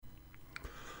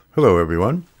Hello,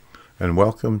 everyone, and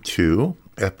welcome to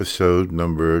episode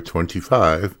number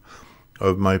 25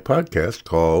 of my podcast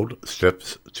called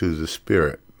Steps to the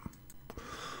Spirit.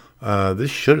 This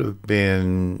should have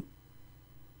been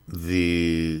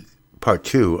the part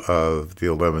 2 of the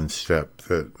 11th step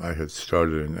that I had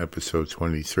started in episode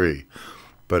 23,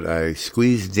 but I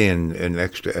squeezed in an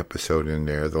extra episode in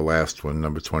there, the last one,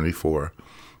 number 24,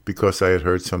 because I had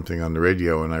heard something on the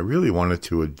radio and I really wanted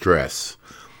to address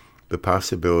the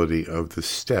possibility of the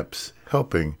steps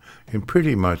helping in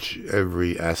pretty much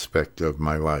every aspect of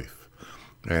my life.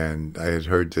 And I had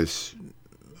heard this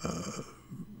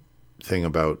thing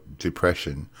about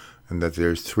depression, and that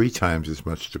there's 3 times as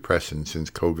much depression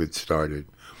since COVID started.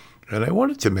 And I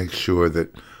wanted to make sure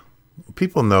that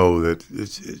people know that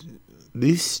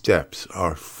these steps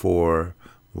are for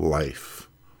life.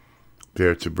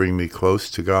 They're to bring me close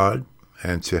to God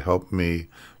and to help me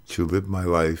to live my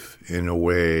life in a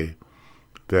way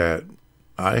that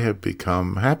I have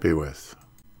become happy with.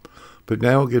 But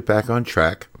now we'll get back on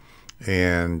track,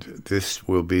 and this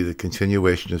will be the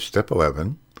continuation of Step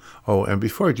 11. Oh, and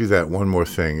before I do that, one more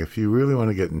thing. If you really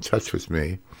want to get in touch with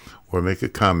me or make a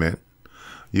comment,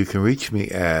 you can reach me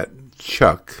at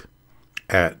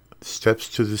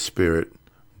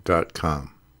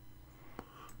chuck@stepstothespirit.com.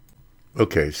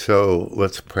 Okay, so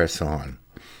let's press on.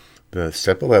 The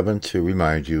Step 11, to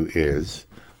remind you, is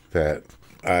that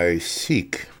I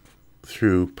seek,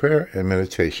 through prayer and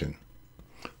meditation,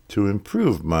 to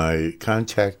improve my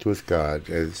contact with God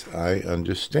as I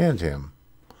understand Him,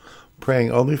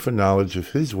 praying only for knowledge of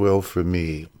His will for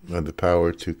me and the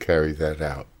power to carry that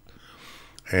out.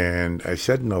 And I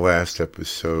said in the last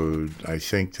episode, I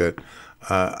think that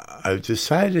I've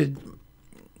decided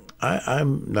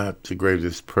I'm not the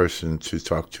greatest person to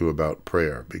talk to about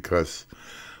prayer, because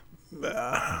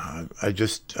I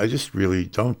just really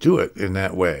don't do it in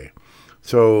that way.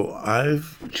 So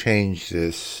I've changed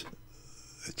this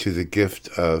to the gift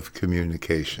of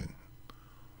communication.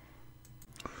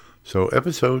 So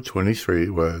episode 23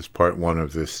 was part 1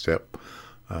 of this step,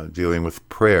 dealing with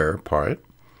prayer part.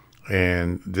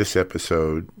 And this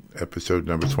episode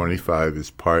number 25,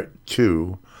 is part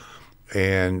 2.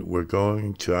 And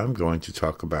I'm going to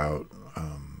talk about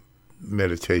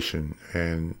meditation,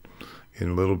 and in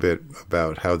a little bit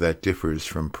about how that differs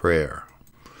from prayer.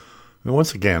 And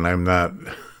once again, I'm not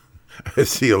a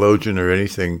theologian or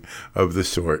anything of the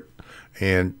sort.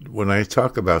 And when I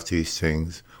talk about these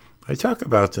things, I talk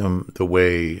about them the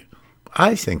way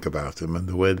I think about them and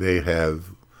the way they have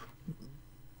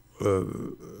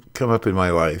come up in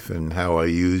my life, and how I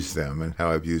use them, and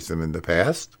how I've used them in the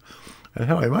past, and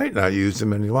how I might not use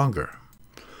them any longer.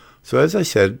 So as I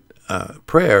said,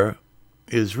 prayer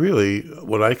is really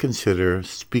what I consider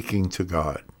speaking to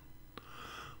God.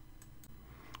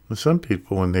 Some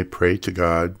people, when they pray to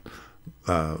God,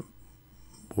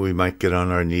 we might get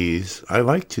on our knees. I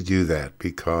like to do that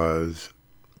because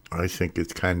I think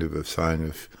it's kind of a sign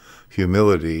of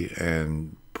humility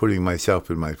and putting myself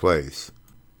in my place.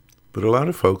 But a lot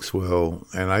of folks will,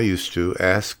 and I used to,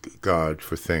 ask God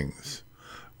for things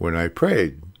when I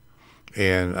prayed.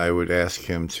 And I would ask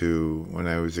Him to, when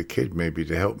I was a kid, maybe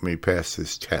to help me pass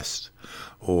this test,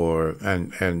 or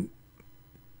and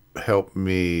help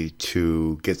me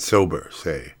to get sober,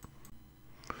 say.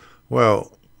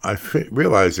 Well, I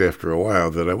realized after a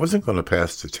while that I wasn't going to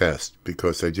pass the test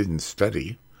because I didn't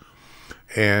study,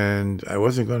 and I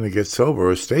wasn't going to get sober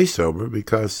or stay sober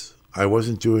because I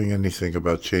wasn't doing anything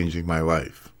about changing my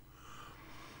life.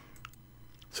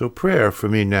 So prayer for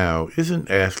me now isn't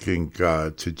asking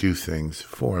God to do things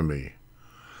for me.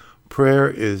 Prayer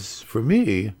is, for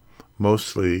me,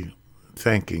 mostly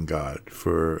thanking God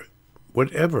for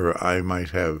whatever I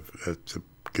might have at the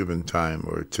given time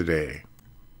or today.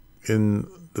 In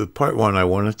the part 1, I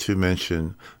wanted to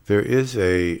mention there is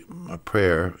a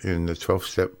prayer in the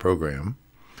 12-step program,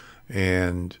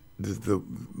 and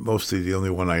mostly the only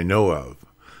one I know of,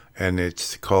 and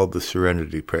it's called the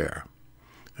Serenity Prayer.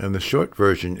 And the short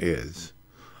version is,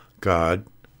 God,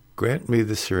 grant me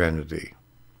the serenity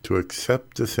to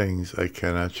accept the things I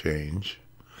cannot change,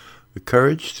 the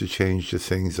courage to change the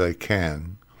things I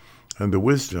can, and the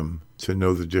wisdom to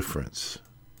know the difference.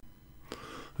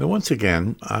 Now, once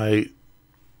again, I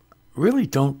really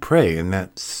don't pray in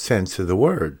that sense of the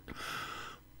word,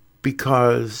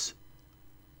 because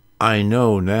I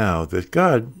know now that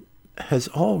God has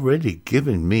already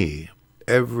given me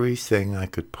everything I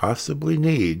could possibly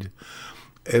need,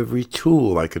 every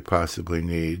tool I could possibly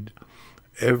need,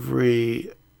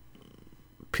 every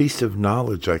piece of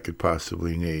knowledge I could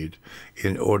possibly need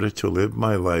in order to live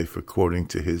my life according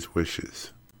to His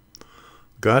wishes.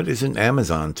 God isn't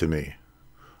Amazon to me.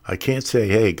 I can't say,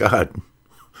 hey, God,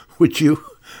 would you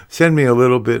send me a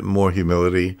little bit more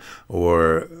humility?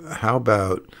 Or how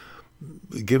about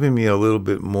giving me a little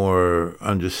bit more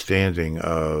understanding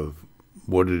of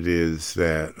what it is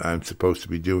that I'm supposed to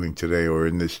be doing today, or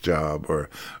in this job, or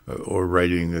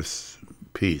writing this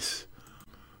piece?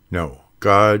 No,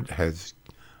 God has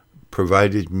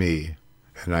provided me,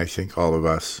 and I think all of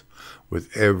us,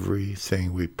 with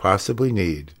everything we possibly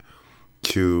need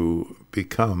to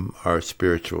become our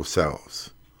spiritual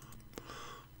selves.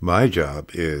 My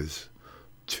job is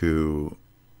to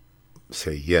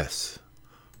say yes.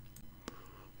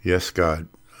 Yes, God,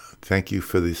 thank you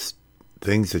for these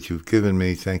things that you've given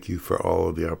me. Thank you for all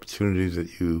of the opportunities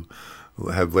that you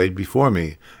have laid before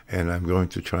me. And I'm going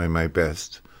to try my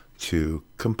best to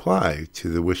comply to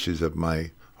the wishes of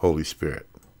my Holy Spirit.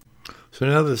 So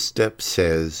now the step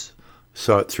says,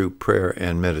 sought through prayer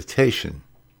and meditation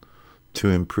to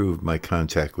improve my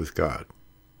contact with God.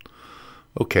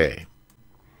 Okay,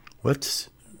 let's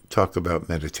talk about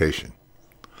meditation.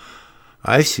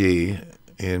 I see,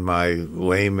 in my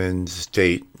layman's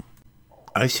state,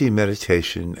 I see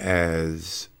meditation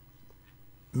as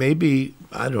maybe,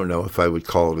 I don't know if I would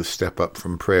call it a step up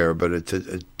from prayer, but it's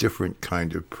a different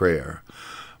kind of prayer.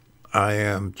 I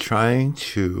am trying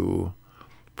to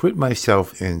put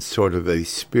myself in sort of a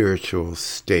spiritual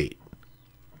state.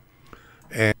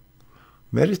 And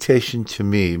meditation to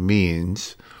me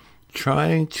means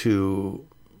trying to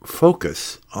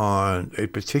focus on a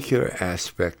particular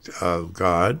aspect of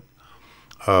God,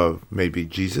 of maybe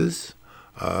Jesus,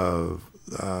 of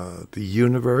the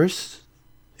universe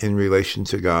in relation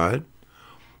to God,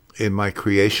 in my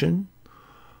creation,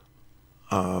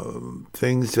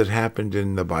 things that happened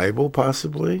in the Bible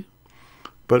possibly.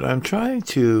 But I'm trying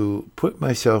to put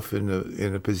myself in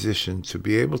a position to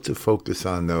be able to focus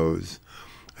on those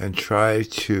and try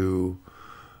to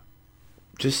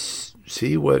just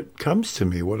see what comes to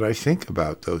me, what I think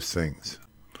about those things.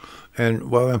 And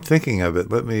while I'm thinking of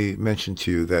it, let me mention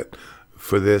to you that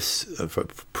for this, for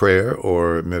prayer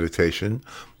or meditation,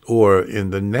 or in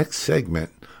the next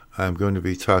segment, I'm going to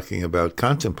be talking about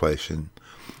contemplation.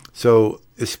 So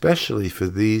especially for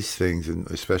these things, and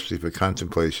especially for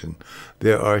contemplation,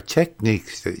 there are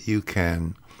techniques that you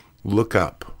can look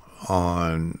up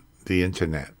on the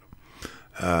internet.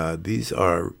 These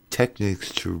are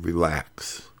techniques to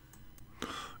relax.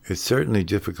 It's certainly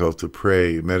difficult to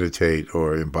pray, meditate,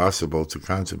 or impossible to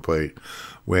contemplate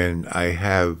when I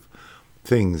have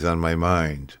things on my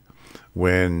mind,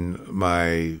 when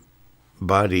my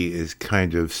body is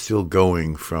kind of still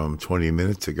going from 20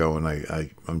 minutes ago, and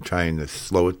I'm trying to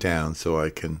slow it down so I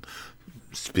can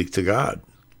speak to God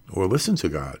or listen to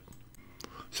God.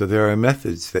 So there are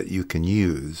methods that you can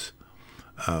use.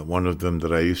 One of them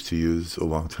that I used to use a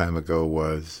long time ago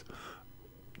was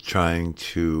trying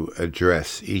to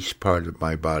address each part of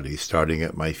my body, starting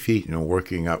at my feet and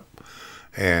working up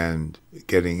and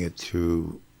getting it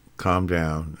to calm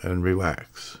down and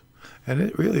relax. And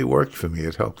it really worked for me.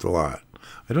 It helped a lot.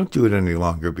 I don't do it any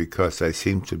longer because I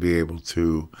seem to be able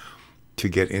to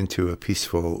get into a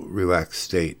peaceful, relaxed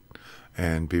state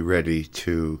and be ready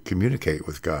to communicate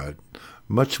with God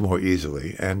much more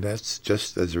easily. And that's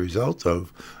just as a result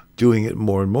of doing it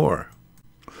more and more.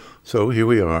 So here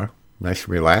we are, nice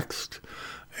and relaxed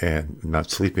and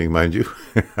not sleeping, mind you.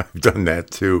 I've done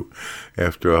that too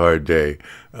after a hard day.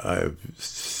 I've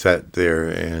sat there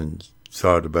and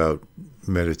thought about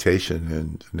meditation,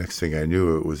 and the next thing I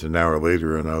knew, it was an hour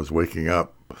later and I was waking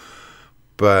up.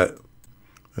 But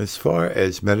as far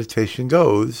as meditation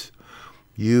goes,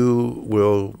 you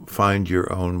will find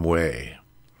your own way.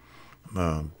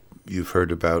 You've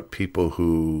heard about people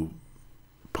who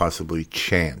possibly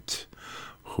chant,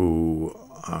 who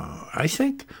I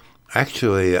think,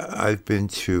 actually, I've been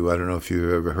to, I don't know if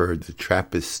you've ever heard, the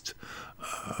Trappist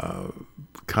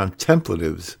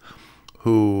contemplatives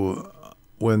who,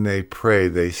 when they pray,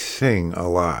 they sing a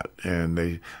lot,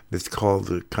 and it's called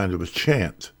a kind of a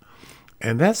chant.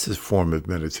 And that's a form of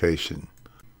meditation.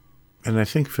 And I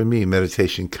think for me,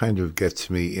 meditation kind of gets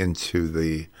me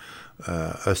into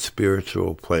a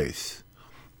spiritual place.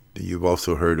 You've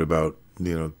also heard about,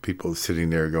 people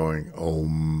sitting there going,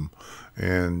 Om,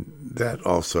 and that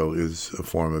also is a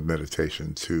form of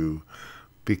meditation, to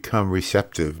become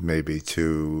receptive maybe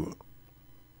to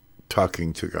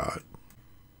talking to God.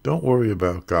 Don't worry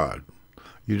about God.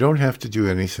 You don't have to do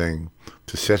anything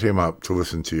to set him up to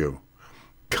listen to you.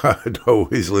 God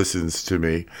always listens to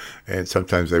me, and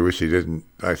sometimes I wish he didn't,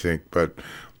 I think, but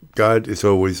God is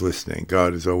always listening.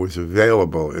 God is always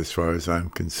available as far as I'm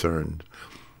concerned.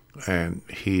 And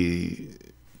he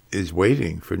is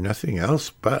waiting for nothing else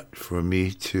but for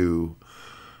me to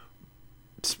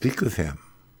speak with him,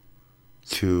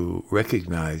 to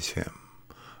recognize him.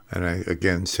 And I,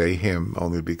 again, say him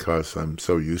only because I'm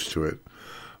so used to it.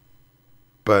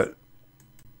 But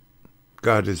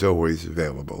God is always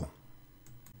available.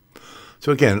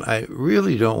 So again, I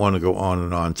really don't want to go on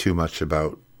and on too much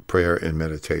about prayer and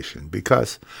meditation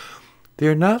because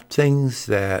they're not things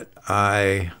that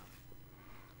I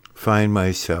find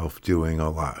myself doing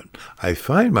a lot. I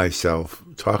find myself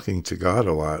talking to God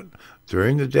a lot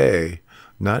during the day,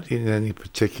 not in any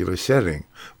particular setting,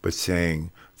 but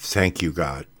saying, thank you,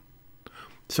 God.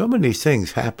 So many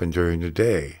things happen during the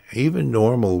day, even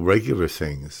normal, regular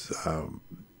things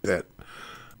that,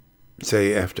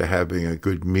 say, after having a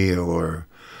good meal or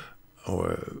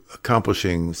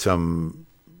accomplishing some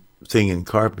thing in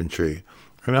carpentry,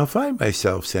 and I'll find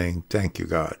myself saying, thank you,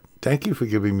 God. Thank you for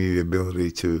giving me the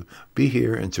ability to be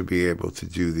here and to be able to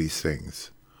do these things.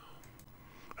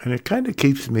 And it kind of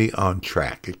keeps me on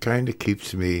track. It kind of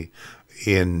keeps me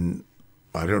in,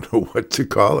 I don't know what to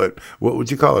call it. What would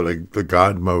you call it? Like the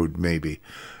God mode, maybe.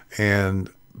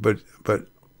 But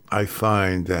I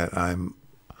find that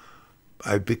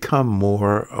I've become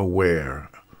more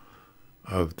aware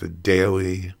of the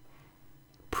daily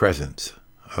presence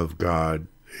of God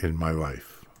in my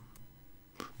life.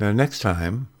 Now, next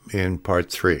time, in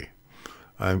part 3,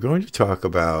 I'm going to talk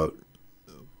about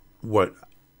what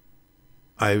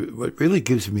really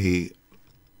gives me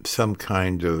some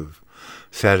kind of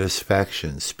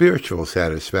satisfaction, spiritual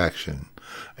satisfaction,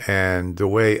 and the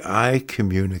way I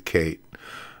communicate,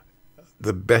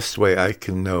 the best way I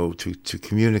can know to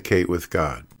communicate with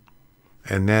God,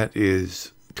 and that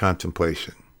is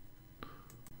contemplation.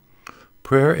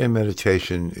 Prayer and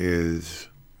meditation is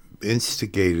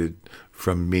instigated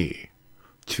from me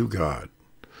to God.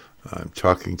 I'm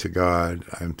talking to God,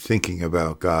 I'm thinking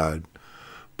about God,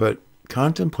 but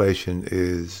contemplation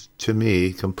is, to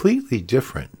me, completely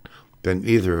different than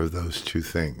either of those two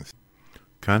things.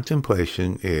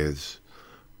 Contemplation is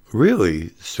really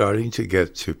starting to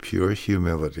get to pure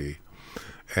humility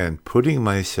and putting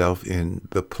myself in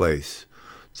the place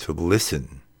to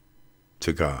listen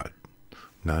to God,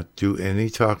 not do any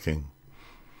talking,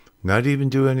 not even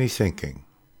do any thinking.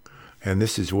 And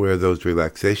this is where those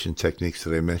relaxation techniques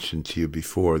that I mentioned to you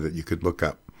before that you could look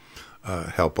up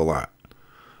help a lot.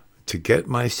 To get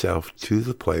myself to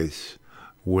the place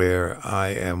where I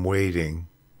am waiting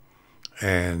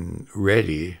and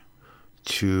ready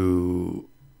to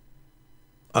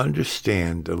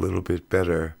understand a little bit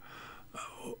better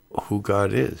who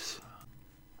God is.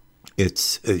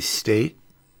 It's a state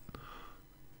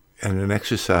and an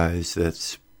exercise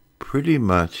that's pretty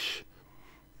much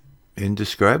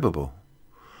indescribable.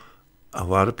 A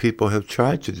lot of people have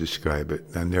tried to describe it,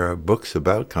 and there are books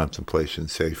about contemplation,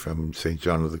 say from St.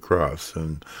 John of the Cross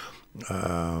and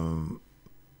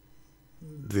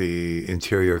the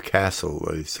Interior Castle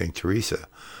of St. Teresa.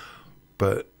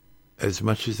 But as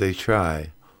much as they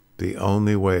try, the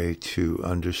only way to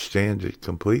understand it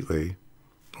completely,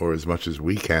 or as much as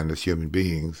we can as human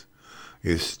beings,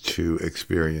 is to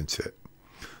experience it.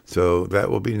 So that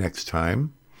will be next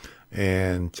time,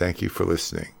 and thank you for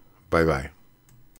listening. Bye-bye.